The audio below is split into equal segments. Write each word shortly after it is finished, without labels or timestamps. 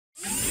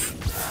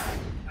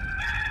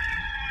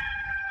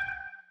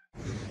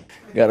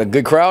Got a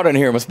good crowd in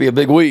here. Must be a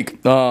big week.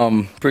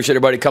 Appreciate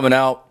everybody coming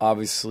out.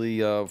 Obviously,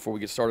 before we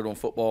get started on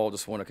football,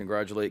 just want to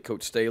congratulate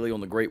Coach Staley on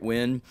the great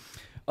win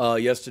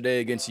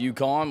yesterday against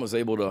UConn. Was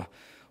able to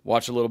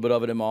watch a little bit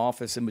of it in my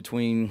office in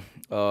between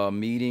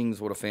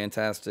meetings. What a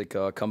fantastic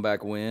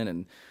comeback win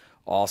and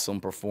awesome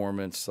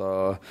performance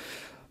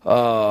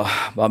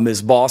by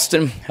Ms.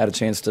 Boston. Had a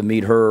chance to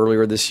meet her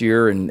earlier this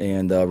year,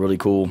 and really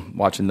cool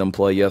watching them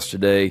play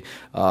yesterday.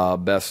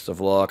 Best of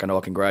luck. I know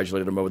I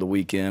congratulated them over the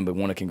weekend, but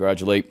want to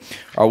congratulate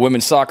our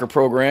women's soccer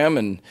program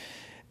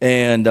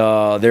and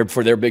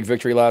for their big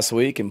victory last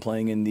week and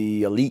playing in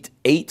the Elite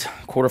Eight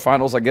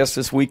quarterfinals, I guess,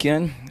 this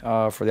weekend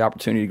for the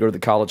opportunity to go to the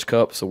College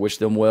Cup. So wish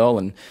them well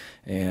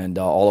and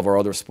all of our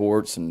other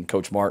sports and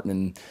Coach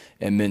Martin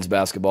and men's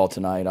basketball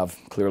tonight. I've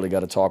clearly got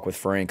to talk with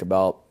Frank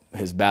about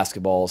his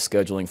basketball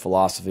scheduling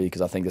philosophy because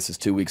I think this is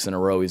 2 weeks in a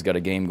row he's got a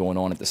game going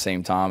on at the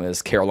same time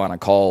as Carolina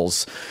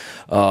Calls,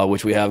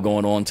 which we have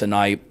going on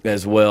tonight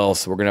as well.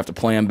 So we're going to have to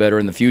plan better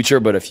in the future.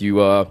 But if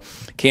you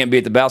can't be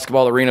at the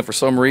basketball arena for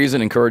some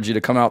reason, encourage you to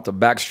come out to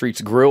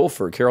Backstreet's Grill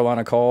for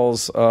Carolina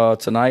Calls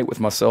tonight with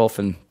myself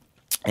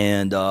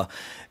and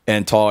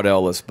Todd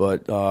Ellis.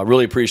 But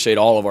really appreciate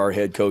all of our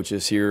head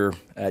coaches here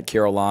at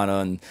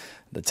Carolina and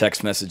the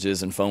text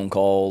messages and phone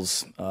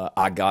calls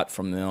I got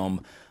from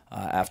them.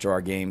 After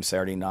our game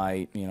Saturday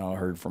night, I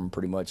heard from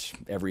pretty much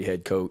every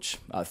head coach,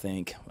 I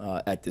think,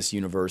 at this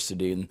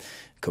university, and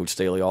Coach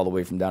Staley all the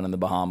way from down in the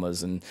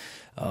Bahamas, and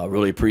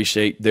really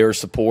appreciate their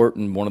support.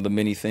 And one of the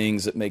many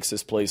things that makes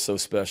this place so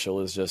special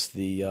is just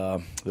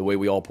the way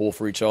we all pull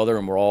for each other,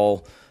 and we're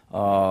all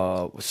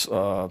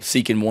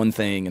seeking one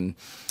thing,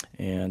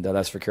 and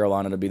that's for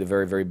Carolina to be the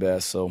very, very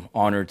best. So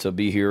honored to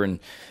be here and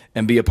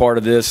be a part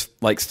of this.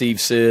 Like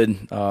Steve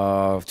said,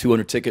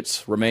 200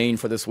 tickets remain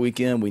for this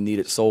weekend. We need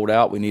it sold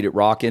out. We need it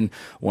rocking.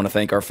 I want to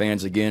thank our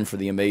fans again for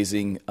the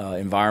amazing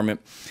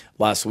environment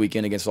last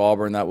weekend against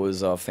Auburn. That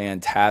was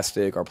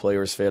fantastic. Our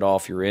players fed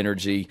off your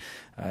energy,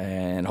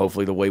 and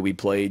hopefully the way we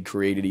played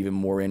created even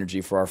more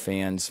energy for our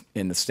fans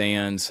in the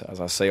stands.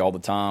 As I say all the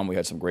time, we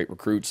had some great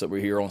recruits that were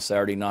here on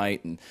Saturday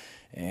night,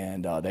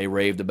 and they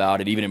raved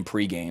about it, even in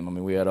pregame. I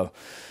mean, we had a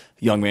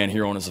young man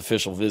here on his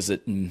official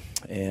visit,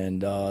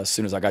 and as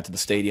soon as I got to the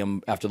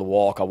stadium after the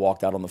walk, I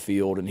walked out on the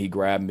field, and he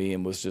grabbed me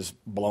and was just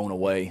blown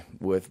away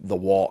with the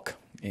walk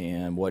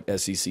and what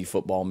SEC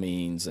football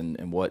means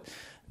and what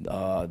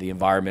the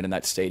environment in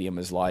that stadium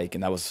is like.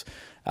 And that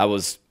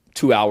was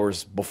 2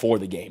 hours before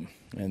the game.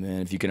 And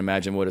then if you can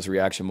imagine what his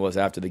reaction was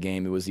after the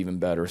game, it was even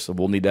better. So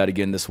we'll need that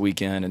again this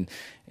weekend,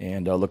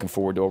 and looking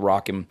forward to a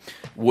rocking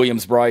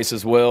Williams-Brice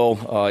as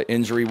well.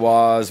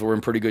 Injury-wise, we're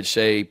in pretty good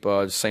shape.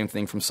 Same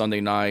thing from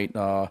Sunday night.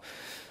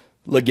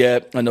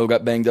 Leggett, I know,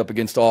 got banged up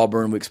against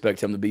Auburn. We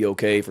expect him to be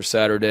okay for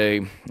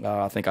Saturday.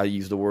 I think I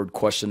used the word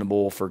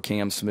questionable for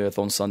Cam Smith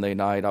on Sunday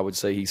night. I would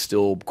say he's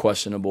still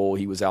questionable.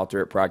 He was out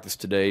there at practice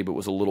today, but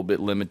was a little bit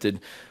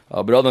limited.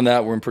 But other than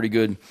that, we're in pretty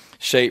good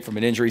shape from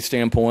an injury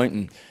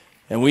standpoint,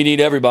 and we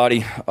need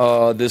everybody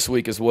this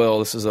week as well.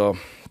 This is a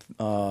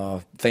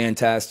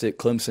fantastic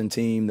Clemson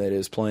team that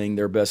is playing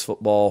their best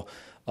football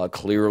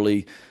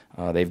clearly.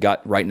 They've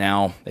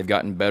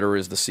gotten better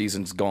as the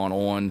season's gone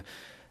on.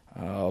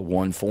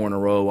 Won 4 in a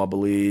row, I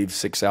believe,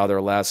 6 out of their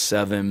last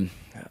 7.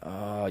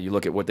 You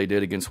look at what they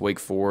did against Wake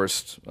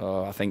Forest.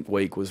 I think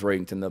Wake was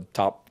ranked in the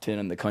top 10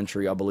 in the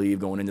country, I believe,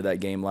 going into that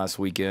game last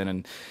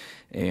weekend,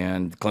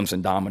 and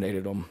Clemson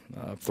dominated them.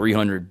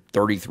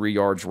 333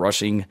 yards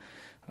rushing.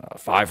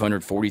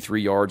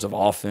 543 yards of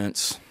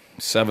offense,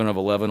 7 of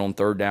 11 on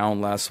third down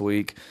last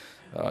week.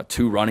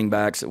 2 running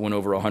backs that went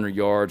over 100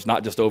 yards,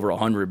 not just over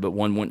 100, but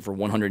one went for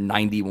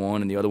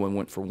 191 and the other one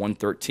went for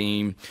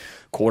 113.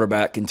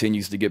 Quarterback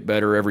continues to get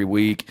better every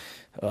week.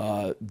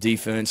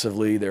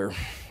 Defensively, they're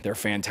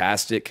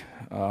fantastic.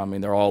 I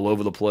mean, they're all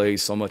over the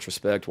place. So much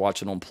respect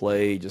watching them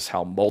play, just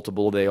how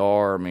multiple they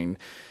are. I mean,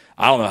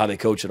 I don't know how they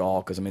coach it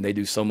all because, I mean, they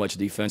do so much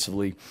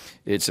defensively.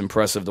 It's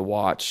impressive to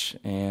watch.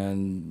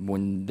 And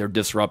when they're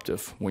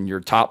disruptive, when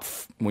you're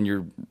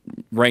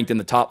ranked in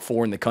the top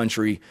 4 in the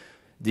country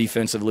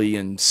defensively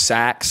in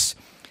sacks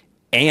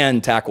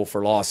and tackles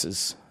for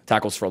loss,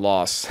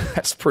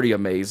 that's pretty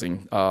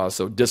amazing.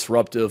 So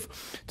disruptive,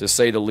 to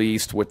say the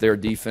least, with their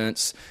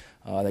defense.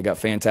 They got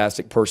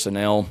fantastic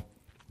personnel.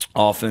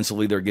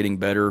 Offensively, they're getting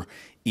better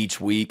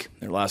each week.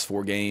 Their last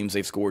 4 games,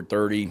 they've scored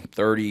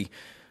 30,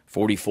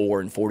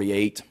 44, and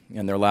 48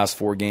 in their last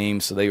 4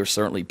 games, so they are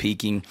certainly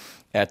peaking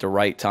at the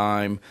right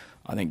time.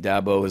 I think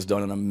Dabo has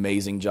done an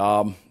amazing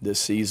job this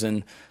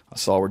season. I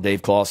saw where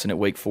Dave Clawson at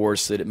Wake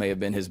Forest said it may have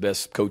been his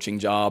best coaching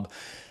job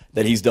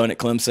that he's done at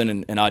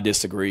Clemson, and I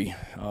disagree.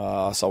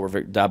 I saw where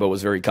Dabo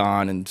was very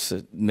kind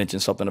and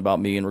mentioned something about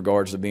me in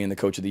regards to being the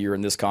coach of the year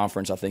in this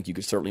conference. I think you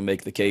could certainly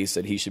make the case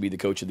that he should be the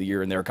coach of the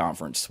year in their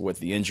conference with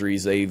the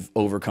injuries they've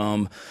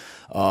overcome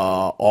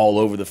all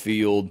over the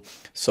field.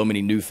 So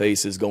many new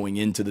faces going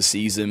into the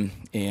season,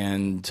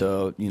 and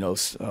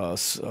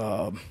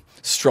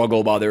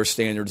struggle by their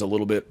standards a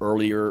little bit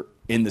earlier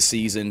in the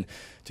season,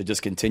 to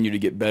just continue to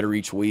get better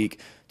each week,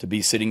 to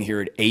be sitting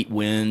here at 8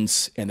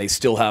 wins, and they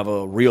still have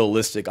a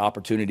realistic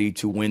opportunity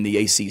to win the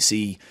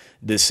ACC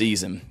this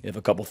season if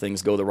a couple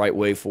things go the right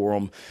way for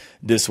them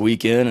this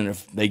weekend. And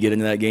if they get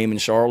into that game in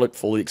Charlotte,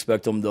 fully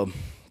expect them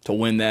to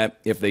win that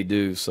if they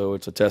do. So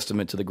it's a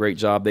testament to the great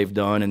job they've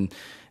done,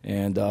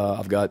 and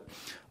I've got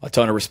a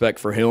ton of respect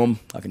for him.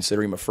 I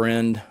consider him a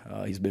friend.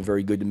 He's been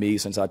very good to me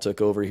since I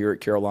took over here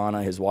at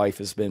Carolina. His wife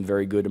has been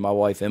very good to my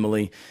wife,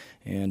 Emily,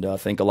 and I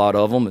think a lot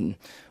of them. And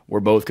we're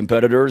both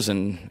competitors,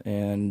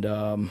 and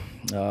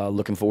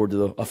looking forward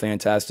to a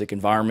fantastic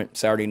environment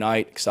Saturday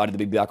night. Excited to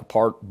be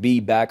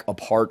back a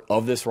part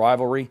of this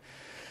rivalry.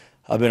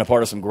 I've been a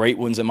part of some great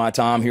ones in my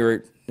time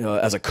here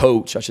as a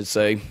coach, I should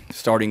say,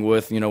 starting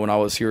with, when I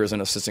was here as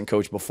an assistant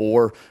coach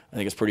before. I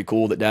think it's pretty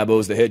cool that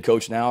Dabo's the head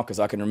coach now, because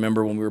I can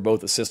remember when we were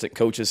both assistant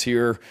coaches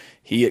here.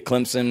 He at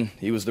Clemson,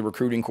 he was the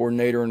recruiting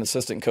coordinator and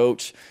assistant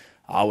coach.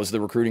 I was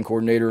the recruiting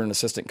coordinator and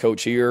assistant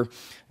coach here.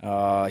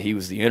 He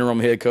was the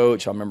interim head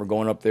coach. I remember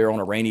going up there on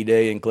a rainy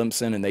day in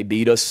Clemson, and they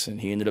beat us, and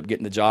he ended up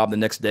getting the job the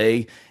next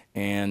day,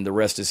 and the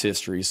rest is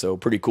history. So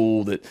pretty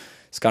cool that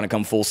it's kind of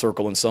come full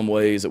circle in some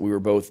ways, that we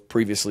were both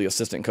previously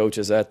assistant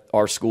coaches at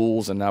our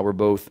schools, and now we're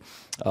both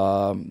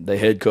the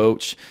head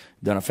coach.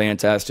 Done a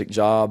fantastic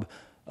job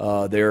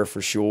there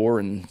for sure,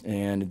 and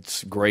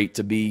it's great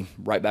to be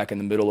right back in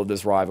the middle of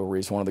this rivalry.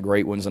 It's one of the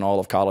great ones in all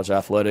of college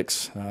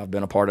athletics. I've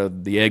been a part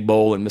of the Egg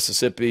Bowl in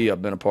Mississippi.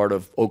 I've been a part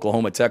of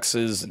Oklahoma,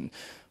 Texas, and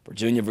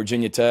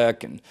Virginia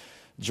Tech, and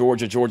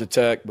Georgia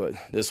Tech, but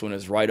this one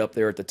is right up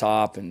there at the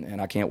top,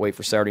 and I can't wait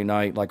for Saturday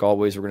night. Like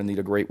always, we're going to need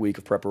a great week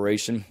of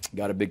preparation.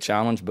 Got a big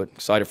challenge, but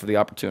excited for the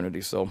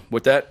opportunity. So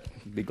with that,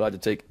 be glad to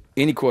take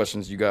any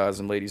questions you guys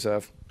and ladies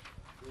have.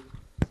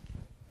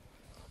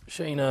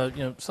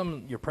 Shane, some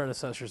of your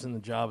predecessors in the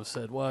job have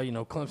said, well,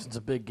 Clemson's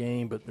a big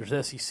game, but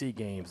there's SEC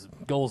games.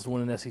 The goal is to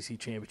win an SEC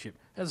championship.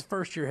 As a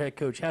first-year head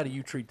coach, how do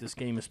you treat this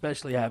game,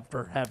 especially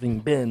for having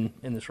been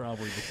in this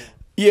rivalry before?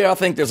 Yeah, I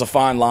think there's a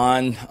fine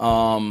line.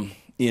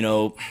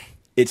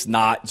 It's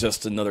not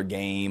just another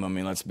game. I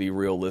mean, let's be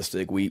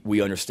realistic.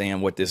 We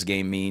understand what this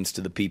game means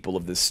to the people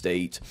of this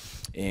state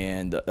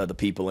and the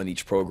people in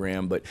each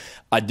program. But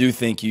I do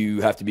think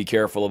you have to be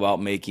careful about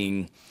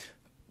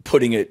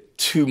putting it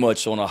too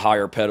much on a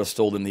higher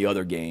pedestal than the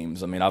other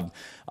games. I mean,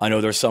 I know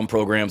there's some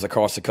programs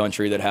across the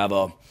country that have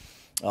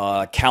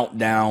a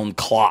countdown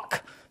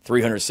clock,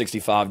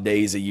 365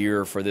 days a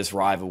year for this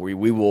rivalry.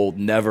 We will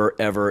never,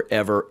 ever,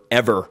 ever,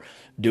 ever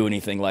do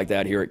anything like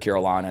that here at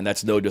Carolina, and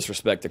that's no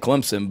disrespect to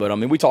Clemson, but I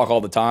mean, we talk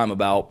all the time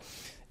about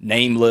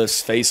nameless,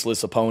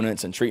 faceless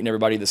opponents and treating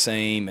everybody the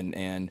same,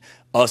 and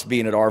us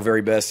being at our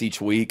very best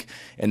each week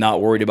and not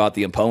worried about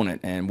the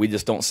opponent. And we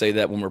just don't say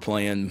that when we're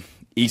playing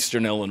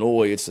Eastern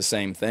Illinois. It's the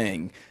same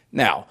thing.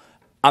 Now,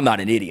 I'm not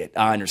an idiot.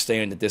 I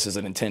understand that this is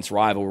an intense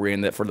rivalry,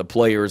 and that for the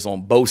players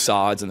on both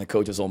sides and the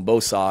coaches on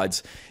both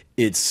sides,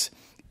 it's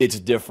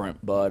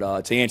different.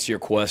 But to answer your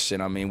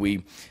question, I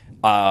mean,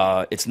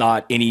 it's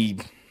not any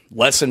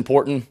less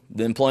important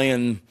than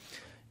playing,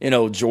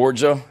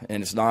 Georgia,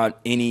 and it's not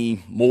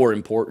any more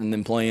important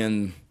than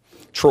playing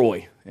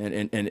Troy,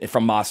 and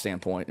from my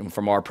standpoint and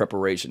from our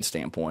preparation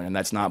standpoint. And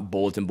that's not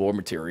bulletin board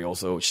material.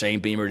 So Shane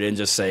Beamer didn't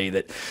just say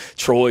that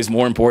Troy's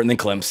more important than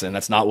Clemson.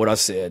 That's not what I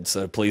said.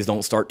 So please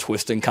don't start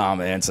twisting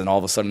comments and all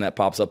of a sudden that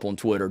pops up on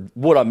Twitter.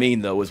 What I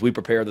mean, though, is we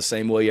prepare the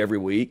same way every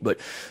week, but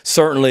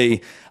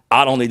certainly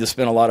I don't need to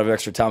spend a lot of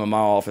extra time in my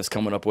office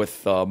coming up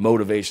with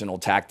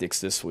motivational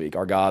tactics this week.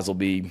 Our guys will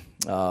be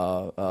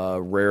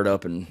reared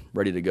up and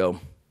ready to go.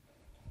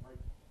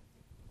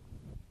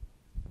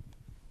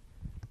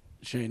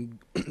 Shane,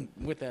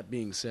 with that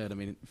being said, I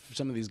mean, for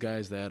some of these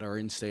guys that are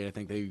in state, I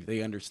think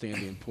they understand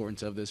the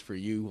importance of this. For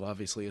you,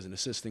 obviously, as an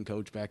assistant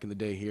coach back in the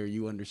day here,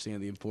 you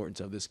understand the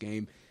importance of this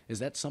game. Is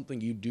that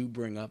something you do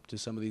bring up to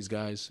some of these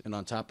guys? And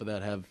on top of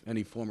that, have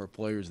any former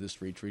players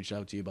this reached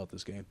out to you about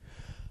this game?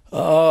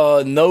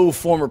 No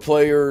former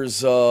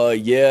players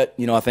yet.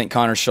 I think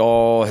Connor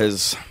Shaw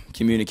has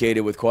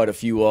communicated with quite a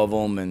few of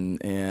them,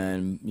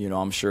 and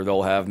I'm sure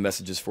they'll have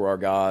messages for our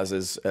guys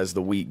as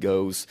the week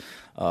goes.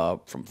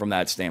 From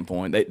that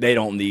standpoint, they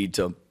don't need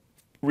to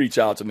reach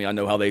out to me. I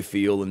know how they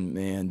feel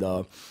and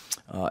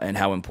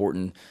how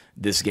important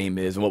this game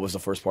is. And what was the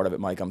first part of it,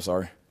 Mike? I'm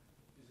sorry.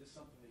 Is this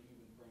something that you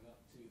would bring up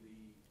to the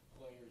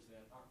players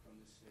that aren't from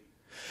this state?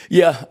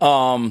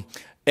 Yeah.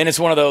 And it's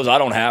one of those I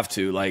don't have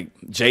to. Like,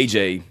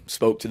 JJ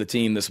spoke to the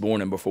team this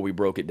morning before we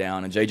broke it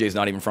down, and JJ's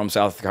not even from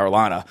South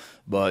Carolina,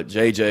 but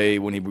JJ,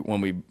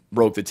 when we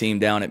broke the team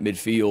down at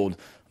midfield,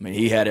 I mean,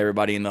 he had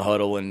everybody in the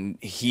huddle, and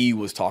he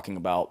was talking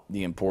about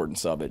the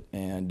importance of it.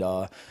 And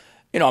I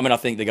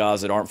think the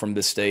guys that aren't from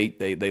this state,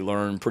 they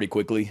learn pretty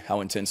quickly how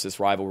intense this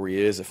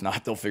rivalry is. If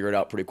not, they'll figure it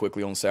out pretty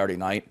quickly on Saturday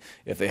night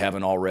if they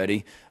haven't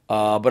already.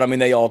 But I mean,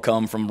 they all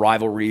come from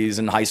rivalries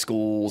in high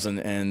schools,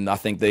 and I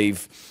think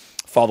they've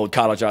followed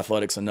college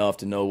athletics enough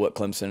to know what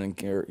Clemson and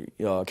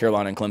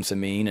Carolina and Clemson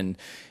mean,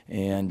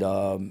 and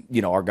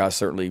our guys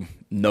certainly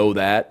know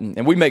that,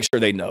 and we make sure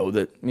they know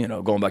that.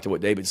 Going back to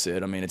what David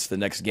said, I mean, it's the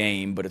next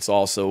game, but it's a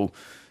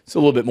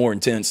little bit more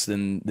intense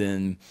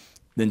than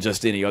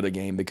just any other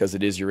game because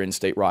it is your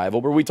in-state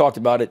rival. But we talked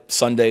about it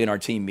Sunday in our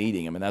team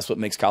meeting. I mean, that's what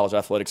makes college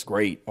athletics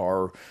great.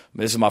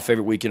 This is my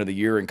favorite weekend of the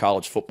year in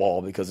college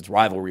football because it's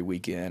rivalry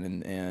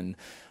weekend, and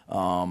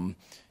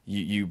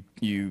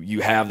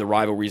you have the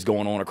rivalries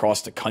going on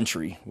across the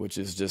country, which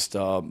is just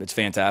it's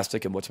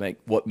fantastic, and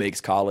what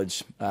makes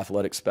college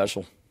athletics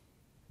special.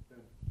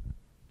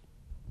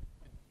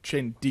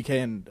 Shane,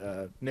 DK, and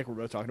Nick were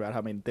both talking about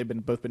how,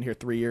 they've both been here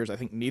 3 years. I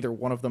think neither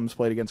one of them's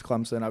played against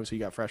Clemson. Obviously,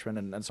 you got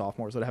freshmen and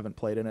sophomores that haven't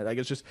played in it. I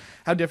guess just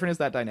how different is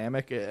that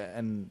dynamic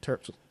in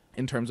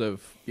terms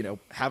of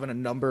having a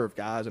number of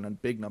guys and a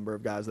big number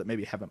of guys that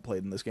maybe haven't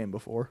played in this game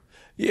before?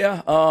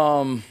 Yeah,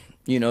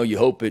 you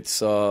hope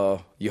it's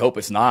not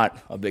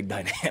a big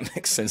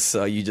dynamic since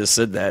you just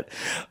said that.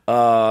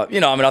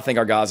 I think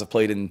our guys have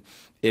played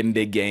in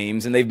big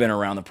games and they've been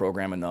around the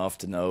program enough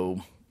to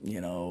know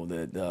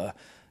that.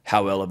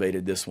 How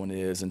elevated this one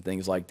is and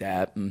things like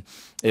that. And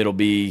it'll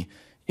be,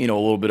 a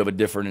little bit of a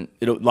different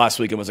 – last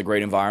weekend was a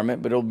great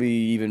environment, but it'll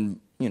be even,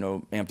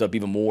 amped up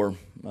even more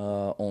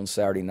on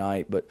Saturday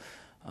night. But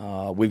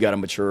we've got a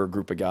mature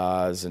group of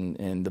guys,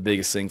 and the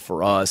biggest thing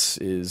for us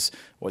is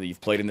whether you've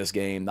played in this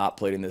game, not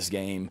played in this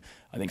game.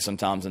 I think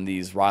sometimes in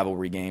these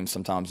rivalry games,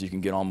 sometimes you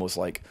can get almost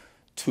like –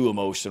 too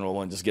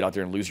emotional and just get out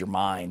there and lose your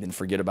mind and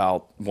forget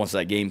about once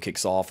that game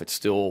kicks off, it's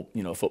still,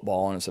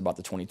 football, and it's about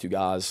the 22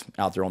 guys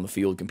out there on the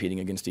field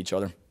competing against each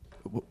other.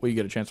 Will you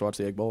get a chance to watch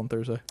the Egg Bowl on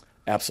Thursday?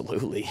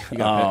 Absolutely. You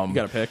got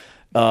a pick?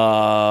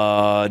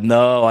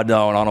 No, I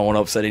don't. I don't want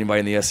to upset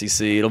anybody in the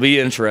SEC. It'll be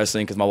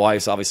interesting because my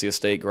wife's obviously a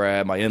state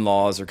grad. My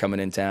in-laws are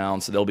coming in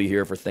town, so they'll be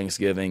here for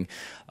Thanksgiving.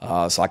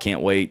 So I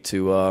can't wait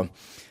to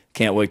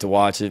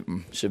watch it.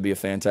 Should be a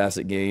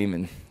fantastic game,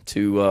 and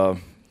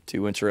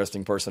two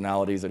interesting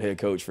personalities at head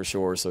coach for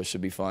sure, so it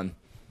should be fun.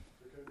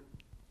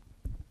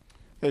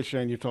 Hey,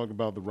 Shane, you talk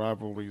about the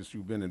rivalries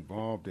you've been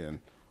involved in.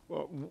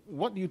 Well,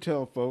 what do you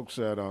tell folks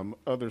at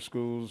other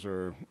schools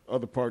or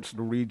other parts of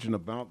the region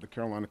about the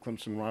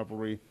Carolina-Clemson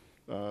rivalry?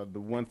 The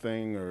one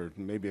thing or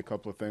maybe a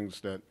couple of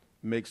things that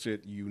makes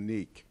it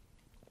unique?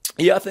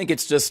 Yeah, I think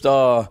it's just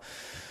the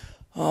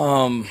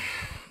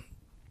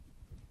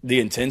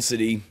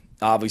intensity.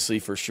 Obviously,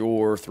 for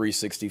sure,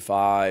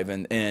 365,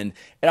 and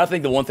I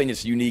think the one thing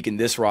that's unique in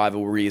this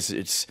rivalry is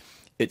it's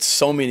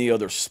so many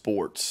other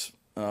sports,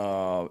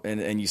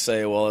 and you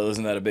say, well,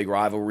 isn't that a big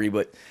rivalry?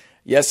 But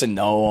yes and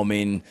no. I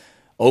mean,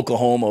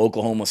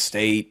 Oklahoma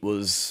State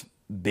was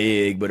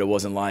big, but it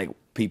wasn't like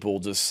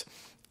people just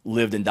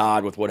lived and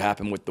died with what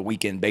happened with the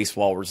weekend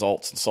baseball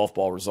results and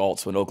softball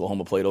results when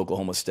Oklahoma played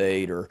Oklahoma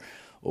State or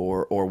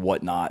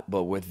whatnot.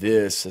 But with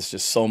this, it's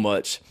just so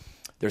much.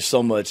 There's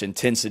so much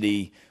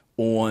intensity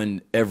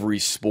on every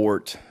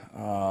sport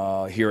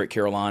here at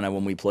Carolina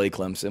when we play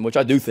Clemson, which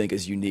I do think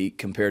is unique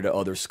compared to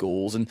other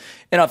schools. And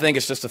I think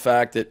it's just the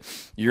fact that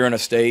you're in a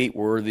state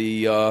where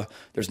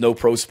there's no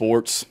pro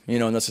sports,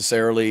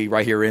 necessarily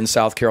right here in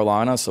South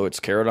Carolina. So it's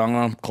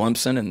Carolina,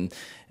 Clemson,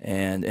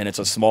 and it's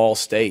a small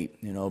state,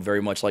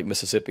 very much like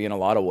Mississippi in a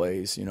lot of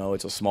ways.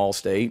 It's a small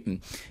state,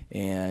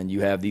 and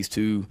you have these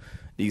two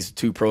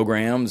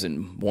programs,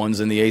 and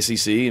one's in the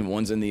ACC and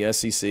one's in the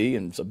SEC,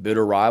 and it's a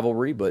bitter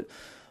rivalry, but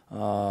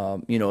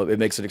it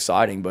makes it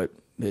exciting. But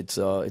it's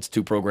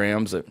two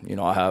programs that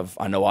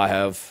I know I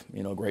have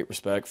great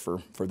respect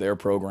for their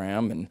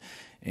program,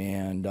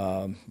 and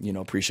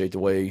appreciate the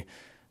way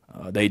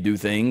they do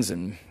things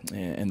and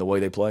the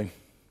way they play.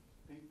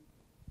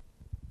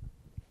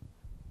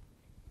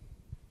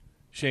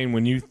 Shane,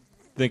 when you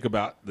think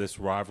about this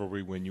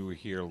rivalry when you were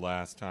here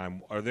last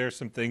time, are there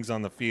some things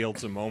on the field,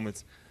 some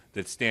moments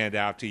that stand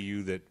out to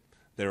you that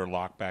are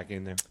locked back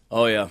in there?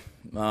 Oh yeah.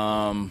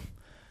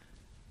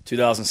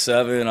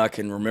 2007, I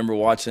can remember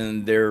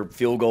watching their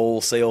field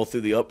goal sail through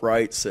the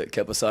uprights that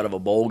kept us out of a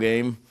bowl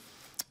game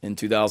in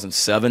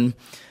 2007.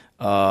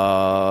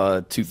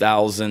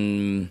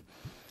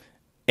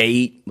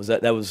 2008,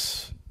 that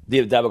was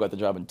Dabo got the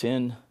job in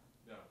 10? No,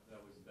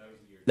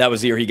 that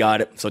was the year he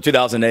got it. So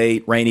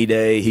 2008, rainy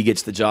day, he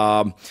gets the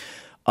job.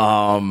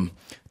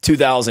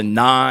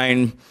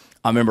 2009,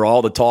 I remember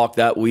all the talk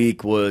that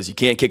week was you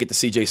can't kick it to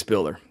C.J.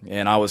 Spiller,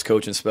 and I was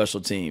coaching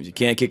special teams. You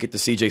can't kick it to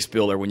C.J.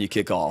 Spiller when you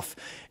kick off.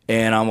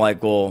 And I'm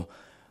like, well,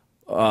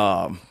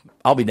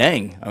 I'll be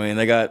dang. I mean,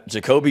 they got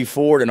Jacoby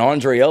Ford and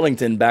Andre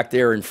Ellington back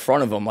there in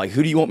front of them. Like,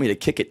 who do you want me to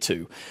kick it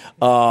to?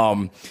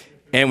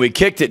 And we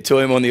kicked it to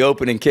him on the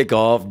opening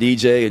kickoff.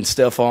 DJ and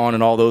Stephon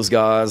and all those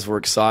guys were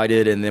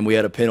excited, and then we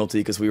had a penalty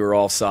because we were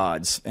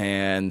offsides.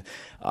 And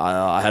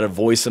I had a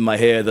voice in my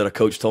head that a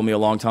coach told me a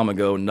long time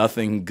ago,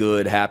 nothing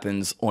good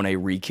happens on a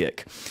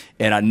re-kick.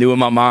 And I knew in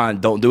my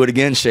mind, don't do it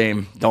again,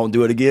 Shane. Don't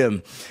do it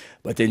again.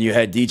 But then you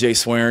had DJ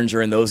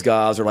Swearinger and those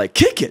guys are like,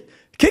 kick it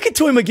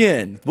to him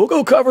again. We'll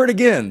go cover it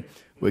again.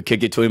 we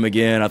kicked it to him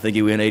again. I think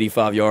he went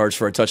 85 yards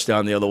for a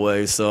touchdown the other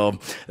way. So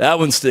that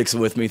one sticks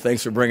with me.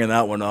 Thanks for bringing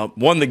that one up.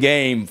 Won the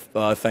game,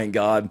 thank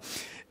God.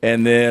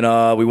 And then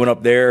we went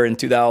up there in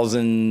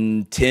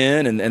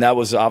 2010, and that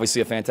was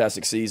obviously a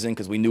fantastic season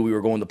because we knew we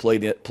were going to play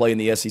in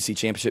the SEC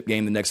championship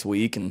game the next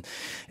week, and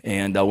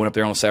I went up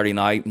there on a Saturday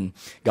night and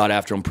got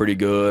after them pretty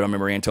good. I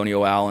remember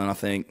Antonio Allen. I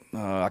think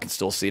I can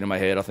still see it in my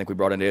head. I think we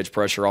brought in edge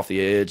pressure off the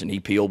edge, and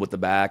he peeled with the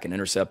back and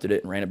intercepted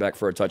it and ran it back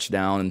for a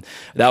touchdown. And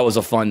that was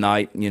a fun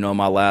night. You know,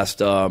 my last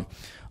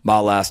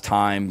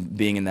time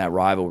being in that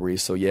rivalry.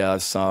 So yeah,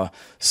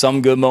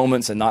 some good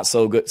moments and not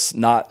so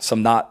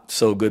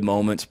good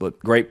moments, but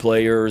great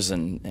players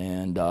and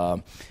you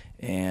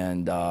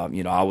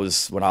know, I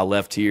was, when I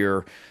left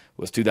here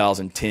was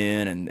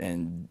 2010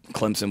 and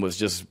Clemson was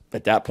just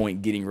at that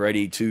point getting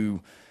ready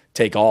to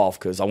take off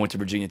because I went to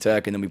Virginia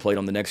Tech and then we played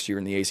them the next year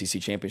in the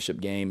ACC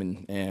championship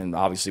game, and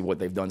obviously what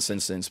they've done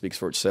since then speaks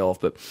for itself.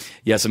 But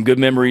yeah, some good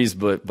memories,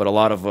 but a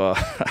lot of a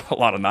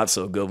lot of not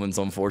so good ones,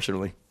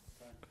 unfortunately.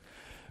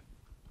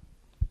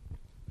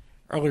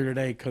 Earlier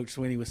today, Coach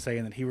Sweeney was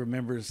saying that he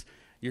remembers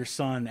your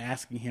son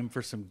asking him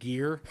for some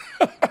gear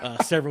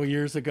several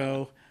years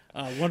ago.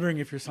 Wondering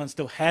if your son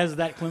still has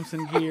that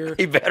Clemson gear.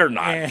 He better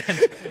not. And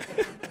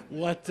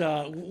what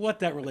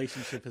that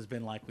relationship has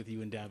been like with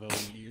you and Dabo.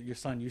 And your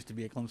son used to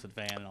be a Clemson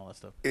fan and all that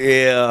stuff.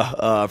 Yeah,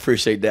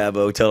 appreciate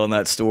Dabo telling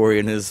that story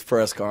in his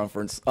press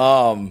conference.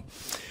 First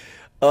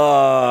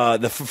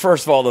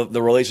of all,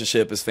 the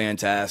relationship is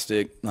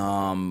fantastic.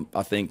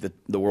 I think that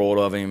the world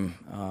of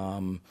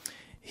him.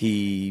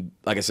 He,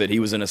 like I said, he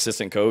was an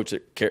assistant coach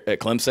at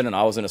Clemson, and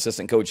I was an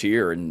assistant coach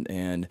here,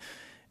 and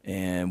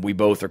we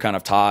both are kind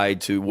of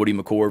tied to Woody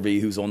McCorvey,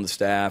 who's on the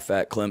staff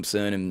at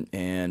Clemson,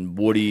 and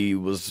Woody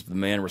was the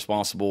man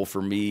responsible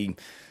for me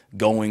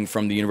going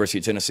from the University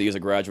of Tennessee as a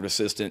graduate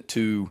assistant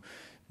to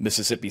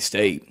Mississippi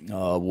State.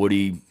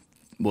 Woody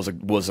was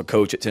a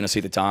coach at Tennessee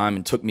at the time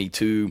and took me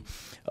to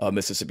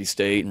Mississippi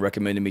State and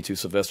recommended me to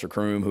Sylvester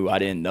Croom, who I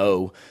didn't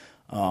know.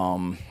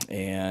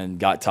 And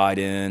got tied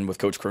in with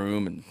Coach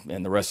Croom,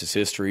 and the rest is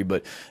history.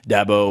 But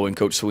Dabo and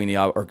Coach Sweeney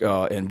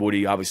and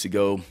Woody obviously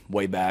go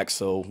way back,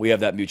 so we have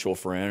that mutual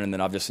friend. And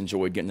then I've just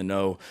enjoyed getting to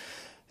know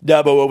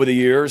Dabo over the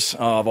years.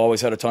 I've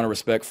always had a ton of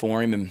respect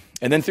for him,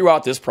 and then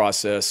throughout this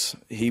process,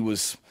 he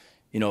was,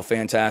 you know,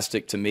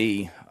 fantastic to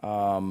me.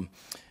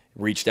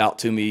 Reached out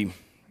to me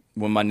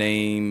when my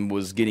name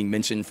was getting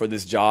mentioned for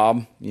this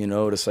job, you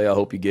know, to say I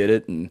hope you get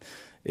it and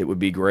it would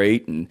be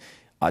great. And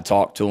I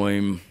talked to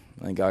him.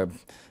 I think I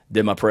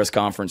did my press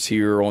conference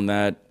here on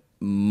that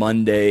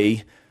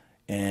Monday,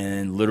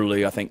 and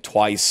literally I think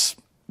twice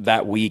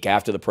that week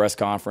after the press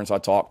conference I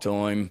talked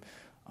to him.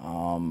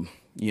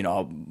 You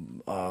know,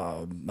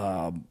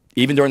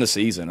 even during the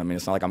season. I mean,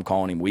 it's not like I'm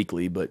calling him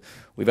weekly, but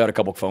we've had a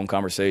couple phone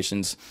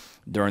conversations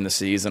during the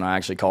season. I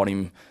actually called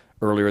him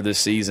earlier this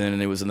season, and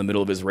it was in the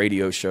middle of his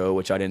radio show,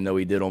 which I didn't know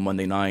he did on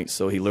Monday night.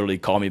 So he literally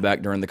called me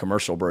back during the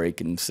commercial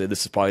break and said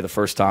this is probably the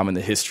first time in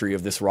the history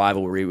of this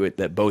rivalry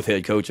that both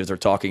head coaches are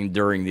talking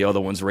during the other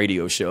one's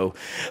radio show.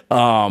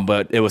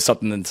 But it was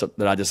something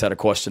that I just had a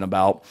question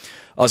about.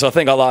 So I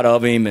think a lot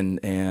of him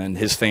and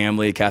his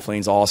family.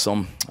 Kathleen's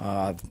awesome.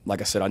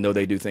 Like I said, I know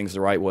they do things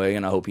the right way,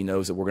 and I hope he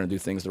knows that we're going to do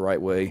things the right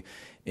way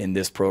in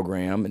this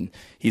program, and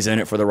he's in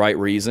it for the right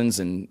reasons.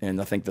 And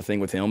I think the thing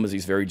with him is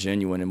he's very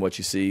genuine, and what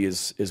you see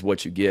is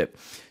what you get.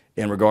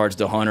 In regards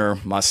to Hunter,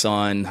 my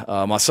son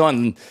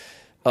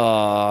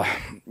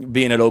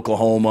being at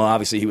Oklahoma,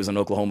 obviously he was an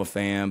Oklahoma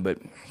fan, but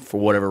for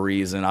whatever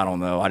reason, I don't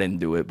know, I didn't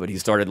do it, but he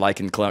started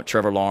liking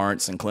Trevor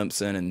Lawrence and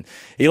Clemson, and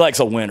he likes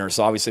a winner.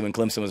 So obviously when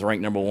Clemson was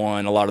ranked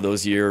 #1 a lot of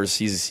those years,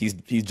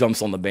 he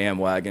jumps on the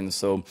bandwagon.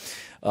 So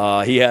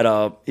he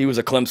was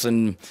a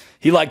Clemson.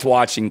 He liked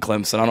watching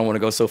Clemson. I don't want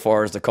to go so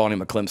far as to call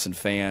him a Clemson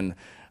fan,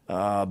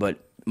 but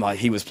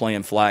he was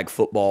playing flag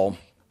football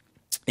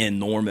in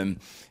Norman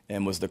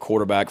and was the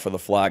quarterback for the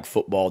flag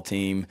football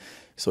team.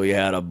 So he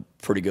had a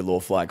pretty good little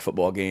flag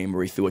football game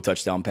where he threw a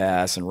touchdown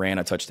pass and ran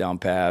a touchdown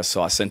pass.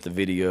 So I sent the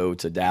video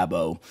to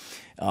Dabo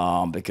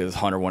because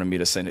Hunter wanted me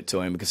to send it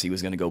to him because he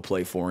was going to go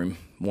play for him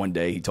one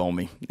day, he told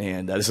me.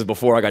 And this is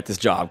before I got this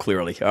job,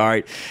 clearly. All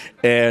right.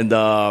 And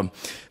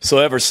so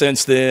ever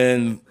since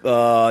then,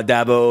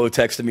 Dabo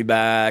texted me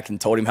back and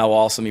told him how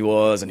awesome he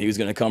was and he was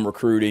going to come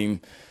recruit him.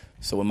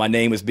 So when my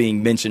name was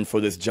being mentioned for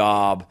this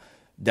job,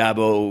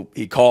 Dabo,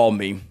 he called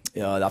me.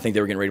 I think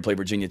they were getting ready to play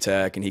Virginia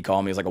Tech, and he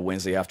called me. It was like a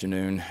Wednesday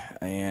afternoon,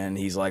 and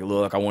he's like,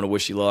 look, I want to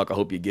wish you luck. I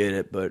hope you get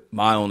it. But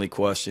my only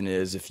question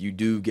is, if you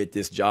do get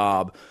this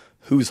job,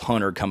 who's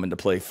Hunter coming to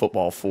play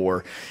football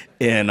for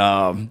in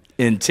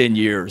 10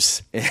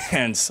 years?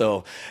 And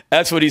so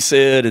that's what he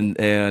said,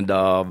 and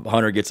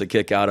Hunter gets a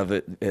kick out of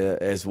it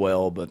as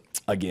well. But,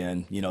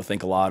 again, you know,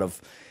 think a lot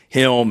of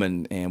him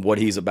and what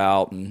he's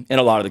about, and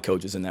a lot of the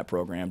coaches in that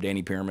program.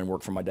 Danny Pearman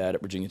worked for my dad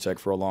at Virginia Tech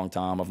for a long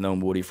time. I've known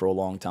Woody for a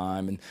long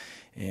time,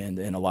 and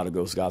a lot of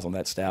those guys on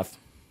that staff.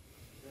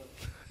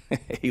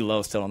 He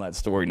loves telling that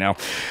story now.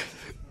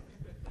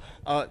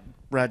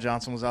 Brad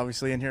Johnson was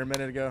obviously in here a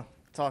minute ago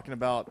talking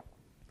about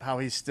how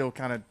he's still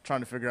kind of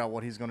trying to figure out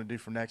what he's going to do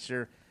for next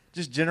year.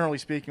 just generally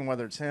speaking,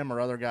 whether it's him or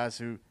other guys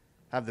who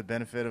have the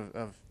benefit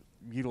of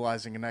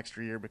utilizing an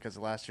extra year because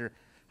of last year,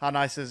 how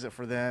nice is it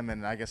for them?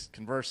 And I guess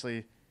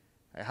conversely,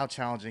 how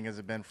challenging has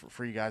it been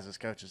for you guys as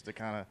coaches to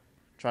kind of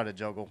try to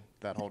juggle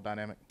that whole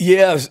dynamic?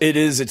 Yeah, it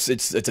is.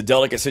 It's a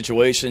delicate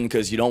situation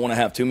because you don't want to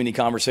have too many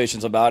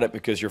conversations about it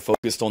because you're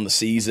focused on the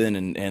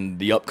season and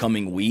the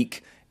upcoming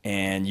week,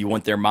 and you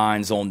want their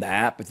minds on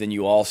that. But then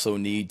you also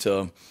need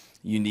to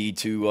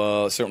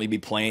certainly be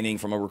planning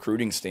from a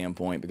recruiting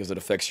standpoint because it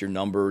affects your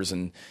numbers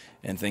and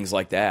things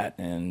like that.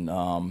 And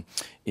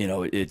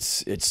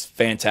it's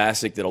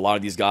fantastic that a lot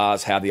of these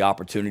guys have the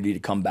opportunity to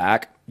come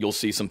back. You'll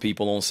see some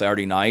people on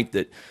Saturday night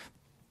that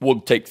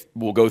we'll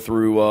go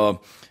through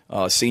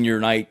senior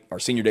night or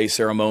senior day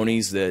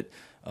ceremonies that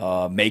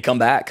may come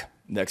back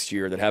next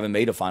year that haven't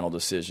made a final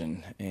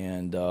decision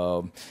and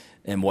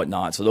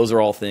whatnot. So those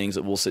are all things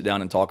that we'll sit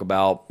down and talk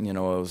about,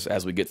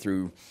 as we get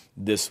through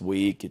this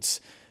week. It's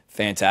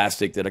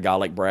fantastic that a guy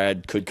like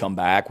Brad could come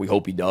back. We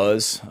hope he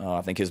does.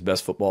 I think his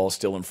best football is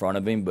still in front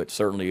of him, but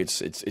certainly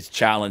it's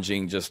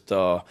challenging just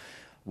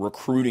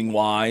recruiting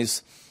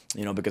wise,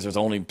 because there's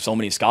only so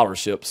many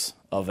scholarships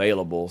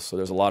available. So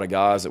there's a lot of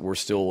guys that we're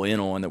still in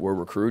on that we're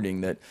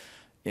recruiting that,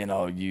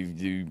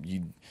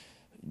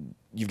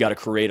 you've got to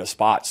create a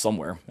spot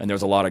somewhere. And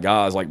there's a lot of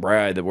guys like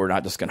Brad that we're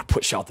not just going to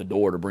push out the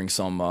door to bring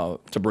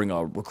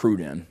a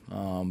recruit in.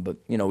 But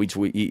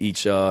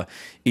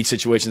each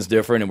situation is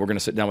different, and we're going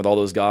to sit down with all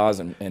those guys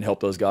and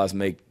help those guys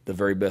make the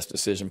very best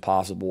decision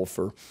possible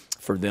for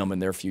them and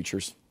their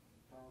futures.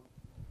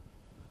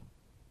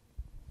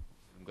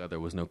 I'm glad there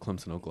was no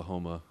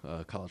Clemson-Oklahoma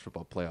college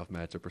football playoff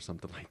matchup or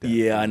something like that.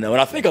 Yeah, I know.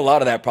 And I think a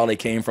lot of that probably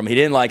came from he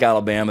didn't like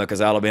Alabama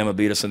because Alabama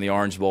beat us in the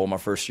Orange Bowl my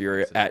first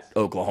year at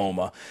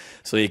Oklahoma.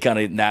 So he kind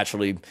of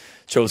naturally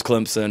chose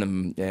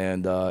Clemson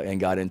and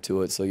got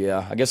into it. So,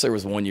 yeah, I guess there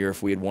was one year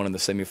if we had won in the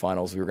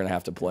semifinals, we were going to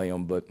have to play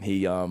him. But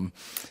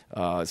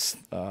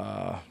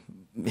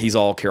he's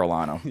all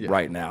Carolina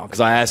right now.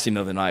 Because I asked him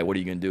the other night, what are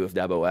you going to do if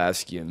Dabo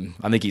asks you? And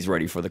I think he's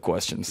ready for the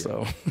question.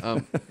 So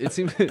it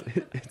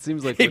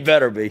seems like he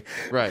better be.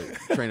 Right.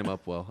 Train him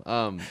up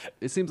well.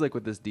 It seems like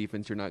with this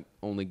defense, you're not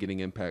only getting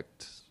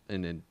impact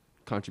and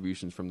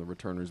contributions from the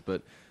returners,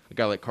 but a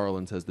guy like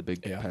Carlins has the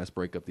big pass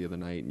breakup the other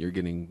night, and you're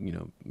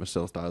getting,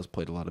 Marcel Stiles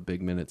played a lot of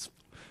big minutes.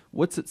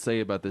 What's it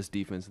say about this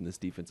defense and this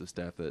defensive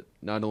staff that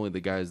not only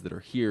the guys that are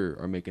here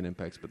are making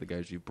impacts, but the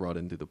guys you've brought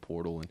into the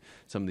portal and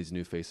some of these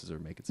new faces are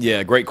making sense?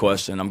 Yeah, great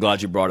question. I'm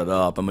glad you brought it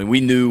up. I mean, we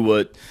knew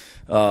what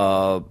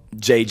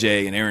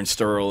JJ and Aaron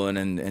Sterling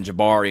and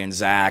Jabari and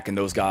Zach and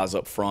those guys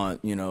up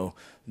front,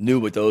 knew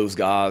what those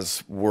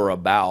guys were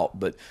about.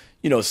 But,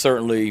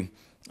 certainly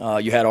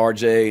you had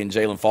RJ and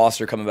Jalen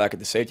Foster coming back at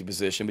the safety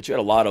position, but you had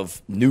a lot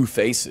of new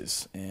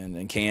faces.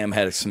 And Cam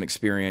had some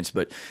experience.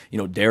 But,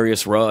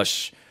 Darius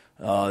Rush,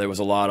 there was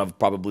a lot of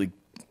probably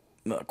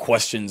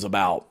questions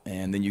about.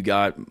 And then you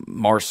got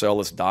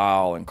Marcellus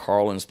Dial and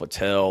Carlins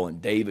Patel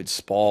and David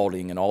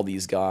Spalding and all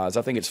these guys.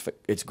 I think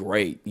it's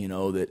great,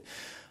 that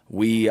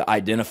we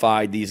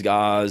identified these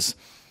guys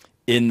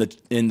in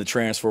the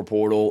transfer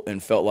portal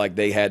and felt like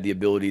they had the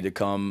ability to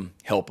come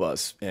help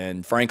us.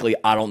 And frankly,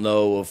 I don't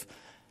know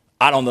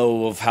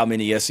of how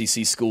many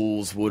SEC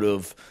schools would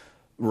have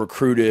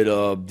recruited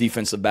a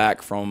defensive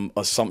back from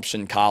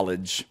Assumption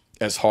College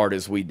as hard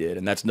as we did.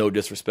 And that's no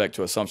disrespect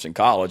to Assumption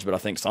College, but I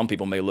think some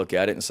people may look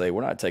at it and say,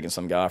 we're not taking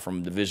some guy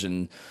from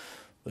Division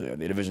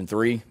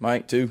 3,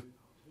 Mike, 2?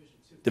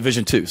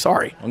 Division 2,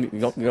 sorry.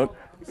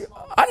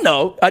 I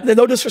know,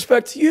 no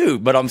disrespect to you,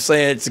 but I'm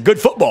saying it's good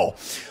football.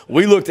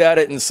 We looked at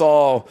it and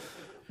saw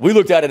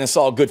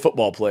a good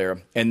football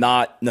player and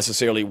not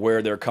necessarily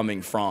where they're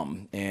coming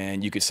from.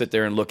 And you could sit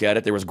there and look at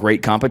it. There was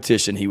great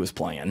competition he was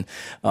playing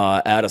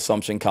at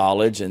Assumption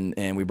College,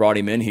 and we brought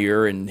him in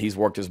here, and he's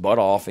worked his butt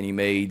off, and he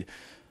made –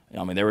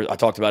 I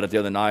talked about it the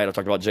other night. I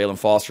talked about Jalen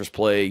Foster's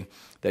play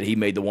that he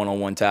made the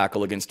one-on-one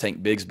tackle against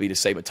Tank Bigsby to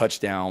save a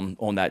touchdown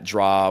on that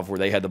drive where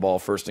they had the ball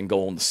first and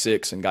goal on the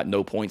 6 and got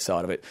no points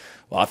out of it.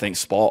 Well, I think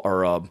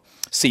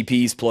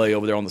CP's play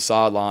over there on the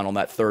sideline on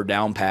that third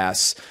down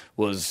pass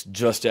was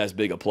just as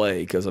big a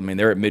play because,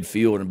 they're at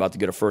midfield and about to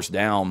get a first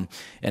down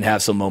and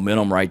have some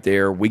momentum right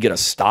there. We get a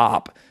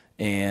stop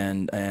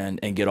and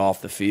get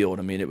off the field.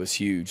 It was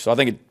huge. So I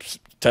think it's a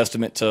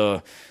testament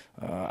to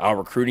our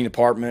recruiting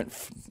department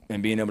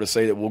and being able to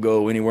say that we'll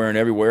go anywhere and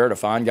everywhere to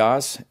find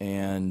guys,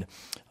 and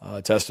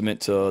a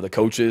testament to the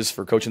coaches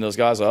for coaching those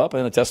guys up,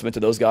 and a testament to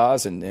those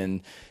guys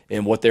and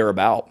what they're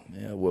about,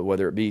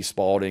 whether it be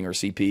Spalding or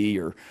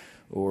CP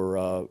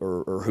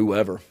or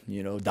whoever.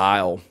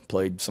 Dial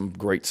played some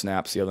great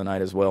snaps the other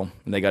night as well,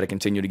 and they got to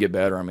continue to get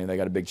better. They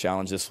got a big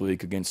challenge this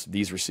week against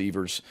these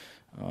receivers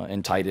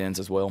and tight ends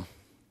as well.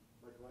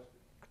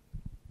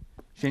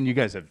 Shane, you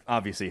guys have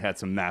obviously had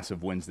some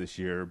massive wins this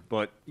year,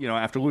 but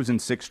after losing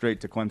 6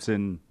 straight to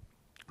Clemson,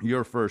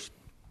 your first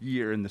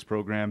year in this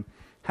program,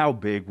 how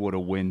big would a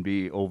win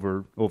be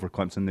over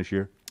Clemson this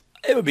year?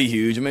 It would be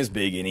huge. I mean, it's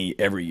big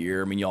every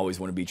year. I mean, you always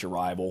want to beat your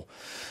rival.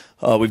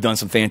 We've done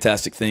some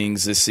fantastic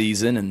things this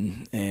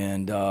season,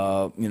 and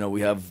you know,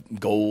 we have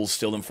goals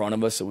still in front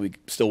of us that we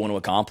still want to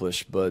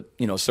accomplish. But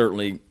you know,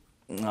 certainly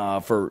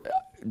for,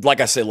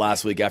 like I said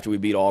last week, after we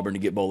beat Auburn to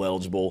get bowl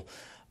eligible,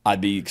 I'd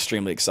be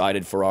extremely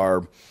excited for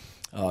our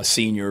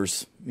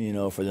seniors, you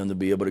know, for them to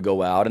be able to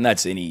go out, and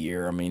that's any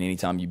year. I mean,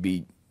 anytime you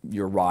beat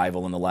your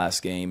rival in the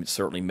last game, it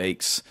certainly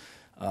makes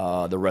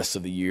the rest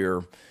of the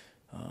year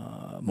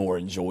more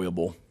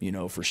enjoyable, you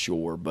know, for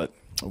sure. But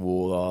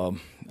we'll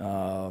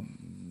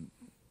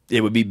it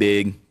would be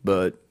big,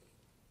 but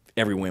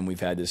every win we've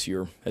had this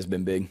year has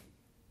been big.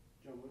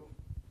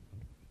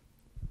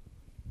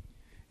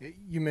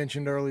 You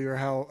mentioned earlier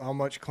how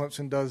much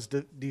Clemson does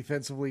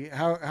defensively.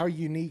 How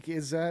unique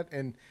is that,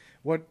 and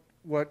what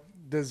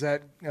does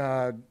that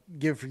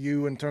give for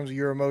you in terms of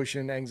your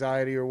emotion,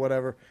 anxiety, or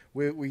whatever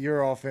with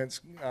your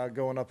offense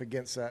going up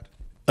against that?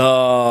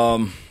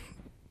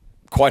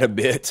 Quite a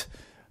bit.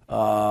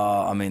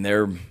 I mean,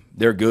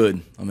 they're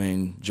good. I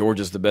mean,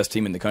 Georgia's the best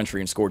team in the country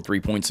and scored 3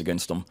 points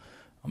against them.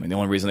 I mean, the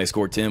only reason they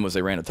scored 10 was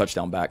they ran a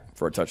touchdown back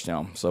for a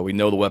touchdown. So we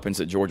know the weapons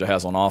that Georgia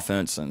has on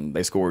offense, and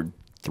they scored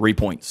 3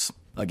 points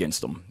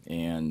against them.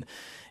 And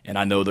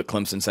I know that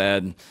Clemson's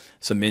had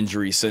some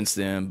injuries since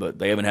then, but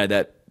they haven't had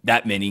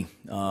that many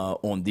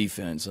on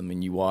defense. I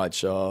mean, you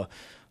watch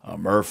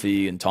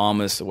Murphy and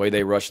Thomas, the way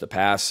they rush the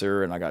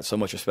passer, and I got so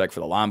much respect for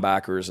the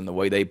linebackers and the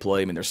way they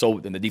play. I mean,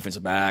 and the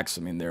defensive backs.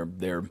 I mean,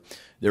 they're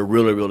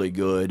really, really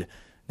good.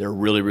 They're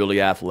really,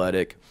 really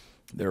athletic.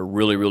 They're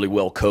really, really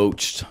well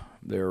coached.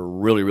 They're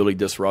really, really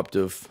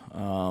disruptive.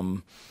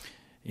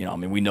 You know, I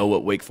mean, we know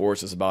what Wake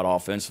Forest is about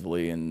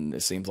offensively, and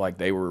it seems like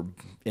they were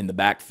in the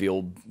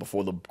backfield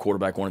before the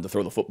quarterback wanted to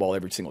throw the football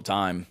every single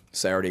time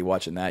Saturday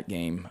watching that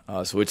game.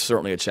 So it's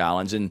certainly a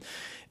challenge, and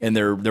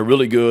they're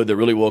really good. They're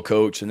really well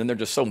coached, and then they're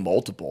just so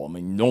multiple. I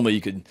mean, normally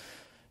you could,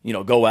 you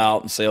know, go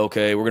out and say,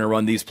 okay, we're going to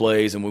run these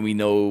plays, and when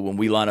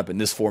we line up in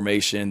this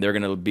formation, they're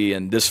going to be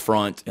in this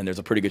front, and there's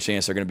a pretty good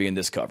chance they're going to be in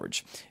this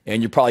coverage.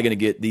 And you're probably going to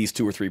get these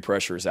 2 or 3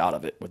 pressures out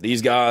of it. With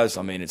these guys,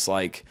 I mean, it's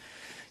like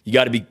you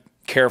got to be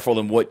careful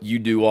in what you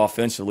do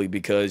offensively,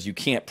 because you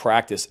can't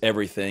practice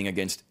everything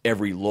against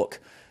every look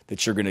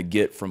that you're going to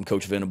get from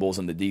Coach Venables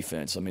and the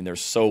defense. I mean, they're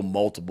so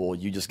multiple.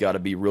 You just got to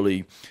be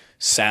really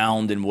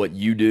sound in what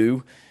you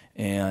do,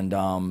 and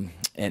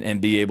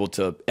be able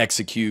to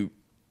execute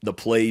the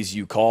plays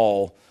you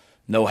call,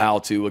 know how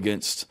to,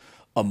 against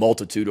a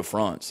multitude of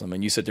fronts. I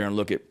mean, you sit there and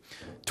look at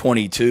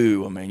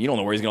 22. I mean, you don't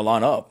know where he's going to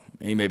line up.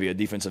 He may be a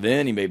defensive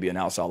end. He may be an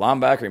outside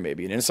linebacker. He may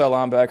be an inside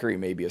linebacker. He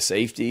may be a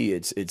safety.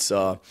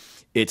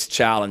 It's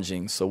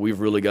challenging. So we've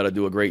really got to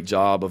do a great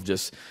job of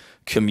just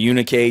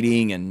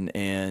communicating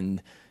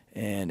and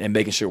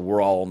making sure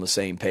we're all on the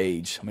same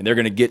page. I mean, they're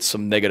going to get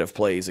some negative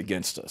plays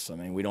against us. I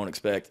mean, we don't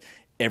expect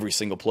every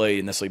single play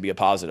to necessarily be a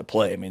positive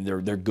play. I mean,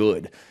 they're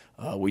good.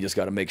 We just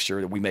got to make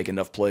sure that we make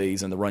enough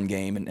plays in the run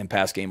game and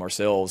pass game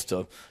ourselves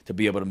to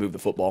be able to move the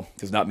football,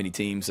 because not many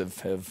teams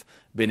have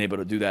been able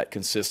to do that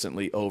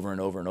consistently over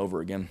and over and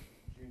over again.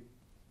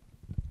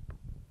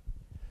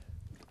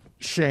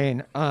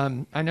 Shane,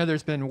 I know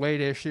there's been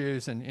weight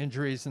issues and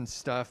injuries and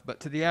stuff,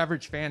 but to the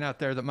average fan out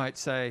there that might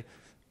say,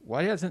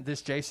 why hasn't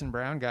this Jason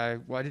Brown guy,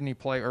 why didn't he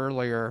play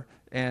earlier?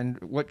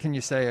 And what can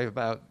you say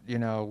about, you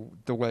know,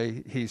 the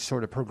way he's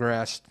sort of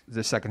progressed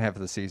the second half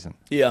of the season?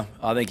 Yeah,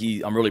 I think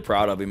I'm really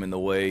proud of him in the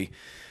way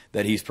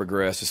that he's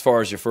progressed. As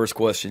far as your first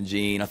question,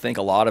 Gene, I think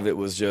a lot of it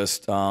was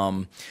just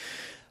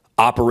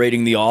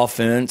operating the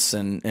offense,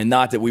 and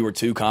not that we were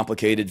too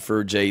complicated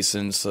for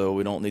Jason, so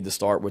we don't need to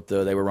start with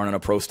they were running a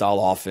pro-style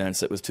offense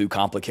that was too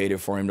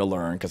complicated for him to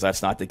learn, because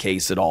that's not the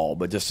case at all.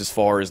 But just as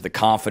far as the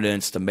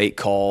confidence to make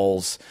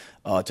calls,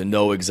 to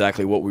know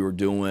exactly what we were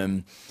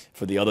doing,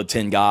 for the other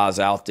 10 guys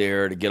out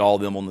there to get all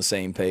of them on the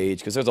same page,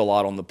 because there's a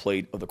lot on the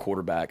plate of the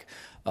quarterback.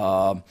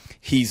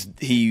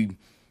 He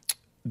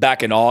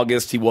back in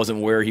August, he wasn't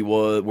where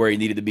he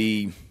needed to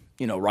be,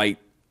 you know, right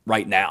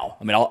now.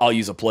 I mean, I'll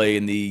use a play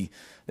in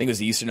I think it was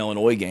the Eastern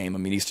Illinois game. I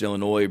mean, Eastern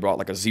Illinois brought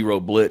like a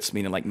 0 blitz,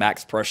 meaning like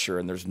max pressure,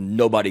 and there's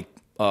nobody.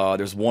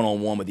 There's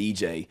one-on-one with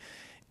EJ,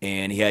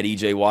 and he had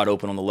EJ wide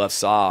open on the left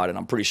side, and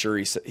I'm pretty sure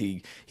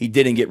he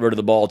didn't get rid of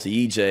the ball to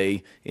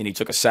EJ, and he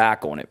took a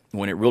sack on it,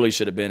 when it really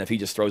should have been, if he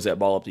just throws that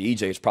ball up to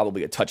EJ, it's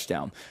probably a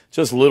touchdown.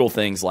 Just little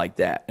things like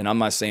that. And I'm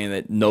not saying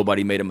that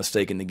nobody made a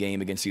mistake in the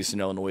game against Eastern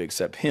Illinois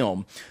except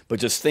him, but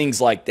just things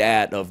like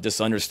that of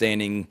just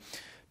understanding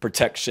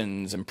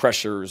protections and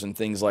pressures and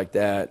things like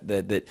that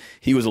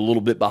he was a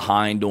little bit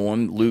behind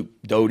on. Luke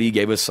Doty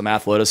gave us some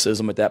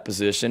athleticism at that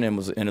position and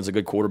is a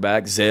good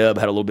quarterback. Zeb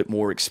had a little bit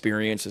more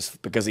experience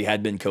because he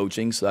had been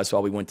coaching, so that's why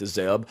we went to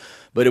Zeb.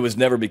 But it was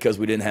never because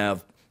we didn't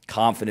have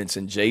confidence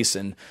in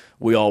Jason.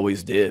 We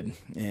always did,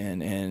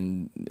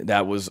 and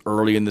that was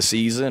early in the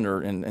season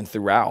and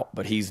throughout.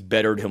 But he's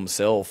bettered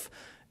himself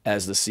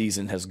as the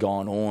season has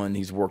gone on.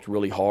 He's worked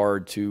really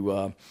hard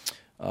to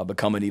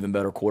become an even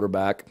better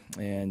quarterback,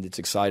 and it's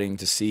exciting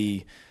to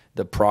see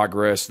the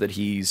progress that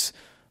he's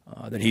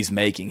that he's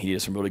making. He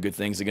did some really good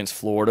things against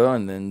Florida,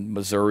 and then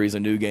Missouri's a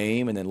new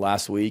game, and then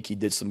last week he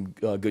did some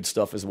good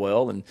stuff as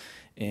well,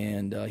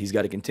 and he's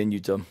got to continue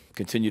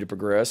to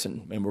progress,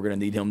 and we're going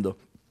to need him to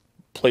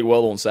play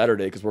well on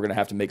Saturday because we're going to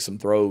have to make some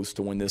throws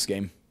to win this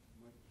game.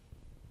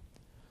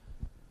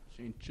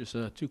 Shane, just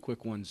two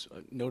quick ones.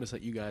 Notice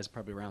that you guys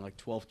probably around like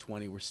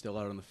 12:20 were still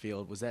out on the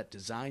field. Was that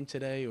designed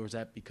today, or is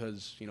that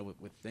because, you know,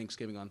 with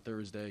Thanksgiving on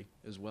Thursday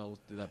as well,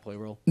 did that play a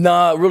role?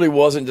 No, it really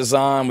wasn't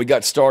designed. We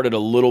got started a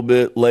little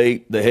bit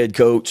late. The head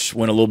coach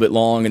went a little bit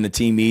long in the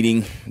team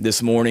meeting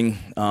this morning.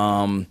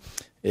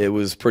 It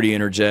was pretty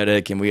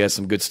energetic, and we had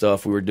some good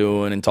stuff we were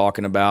doing and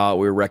talking about.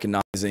 We were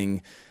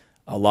recognizing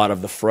a lot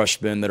of the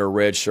freshmen that are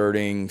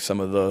redshirting, some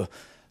of the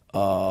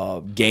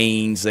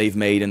gains they've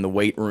made in the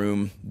weight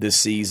room this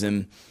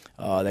season.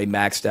 They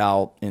maxed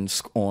out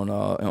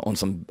on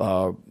some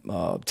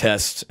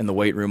tests in the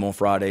weight room on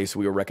Friday, so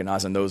we were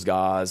recognizing those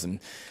guys and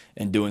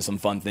doing some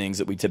fun things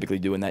that we typically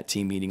do in that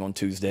team meeting on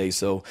Tuesday.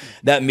 So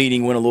that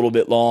meeting went a little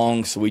bit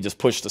long, so we just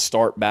pushed the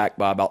start back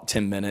by about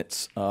 10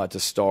 minutes to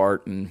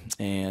start, and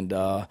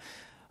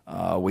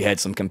we had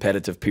some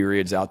competitive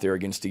periods out there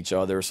against each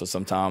other. So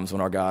sometimes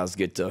when our guys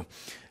get to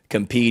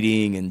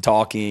competing and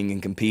talking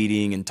and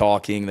competing and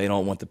talking, they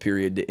don't want the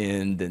period to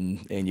end,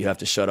 and you have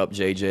to shut up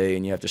JJ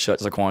and you have to shut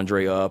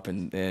Zaquandre up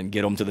and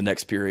get them to the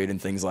next period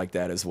and things like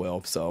that as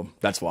well. So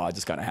that's why it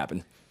just kind of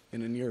happened.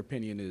 And in your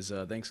opinion, is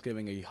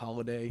Thanksgiving a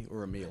holiday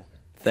or a meal?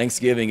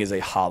 Thanksgiving is a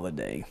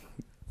holiday,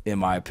 in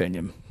my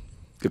opinion.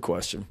 Good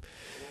question.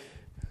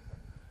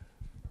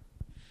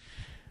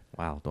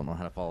 Wow, don't know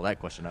how to follow that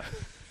question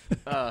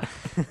up.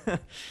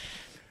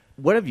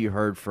 What have you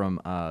heard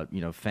from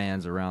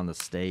fans around the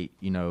state?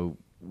 You know,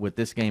 with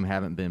this game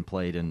haven't been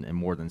played in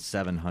more than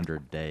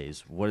 700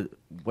 days.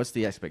 What's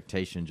the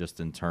expectation just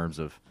in terms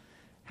of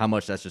how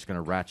much that's just going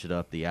to ratchet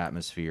up the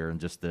atmosphere and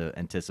just the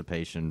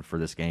anticipation for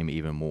this game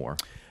even more?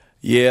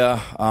 Yeah,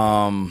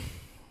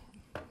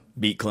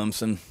 beat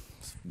Clemson.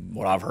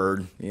 What I've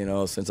heard,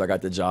 since I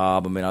got the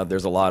job. I mean,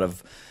 there's a lot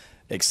of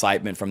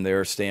excitement from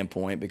their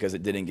standpoint because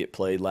it didn't get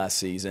played last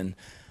season.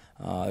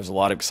 There's a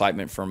lot of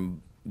excitement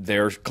from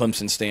their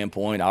Clemson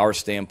standpoint, our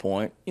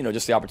standpoint,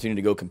 just the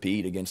opportunity to go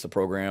compete against a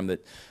program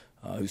that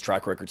whose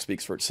track record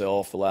speaks for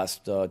itself the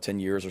last 10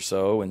 years or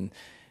so, and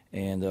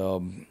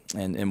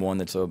one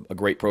that's a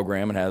great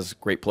program and has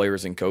great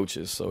players and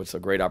coaches. So it's a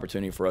great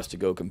opportunity for us to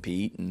go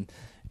compete,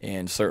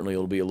 and certainly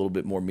it'll be a little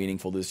bit more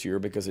meaningful this year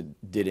because it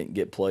didn't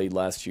get played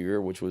last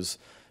year, which was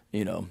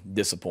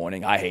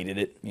disappointing. I hated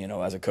it,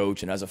 as a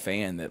coach and as a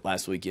fan, that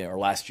last weekend or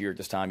last year at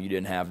this time you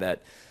didn't have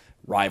that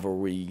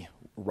rivalry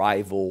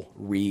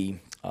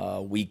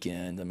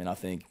weekend. I mean, I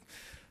think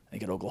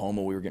at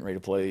Oklahoma we were getting ready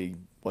to play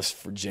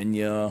West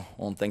Virginia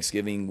on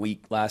Thanksgiving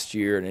week last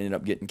year, and it ended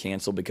up getting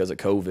canceled because of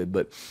COVID.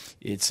 But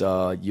it's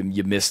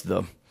you missed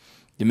the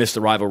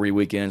rivalry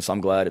weekend, so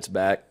I'm glad it's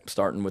back,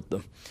 starting with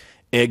the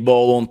Egg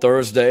Bowl on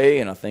Thursday,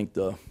 and I think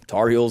the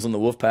Tar Heels and the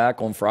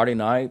Wolfpack on Friday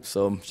night.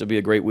 So it should be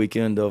a great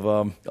weekend of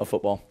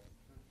football.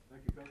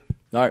 Thank you, Coach.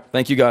 All right,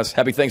 thank you guys.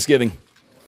 Happy Thanksgiving.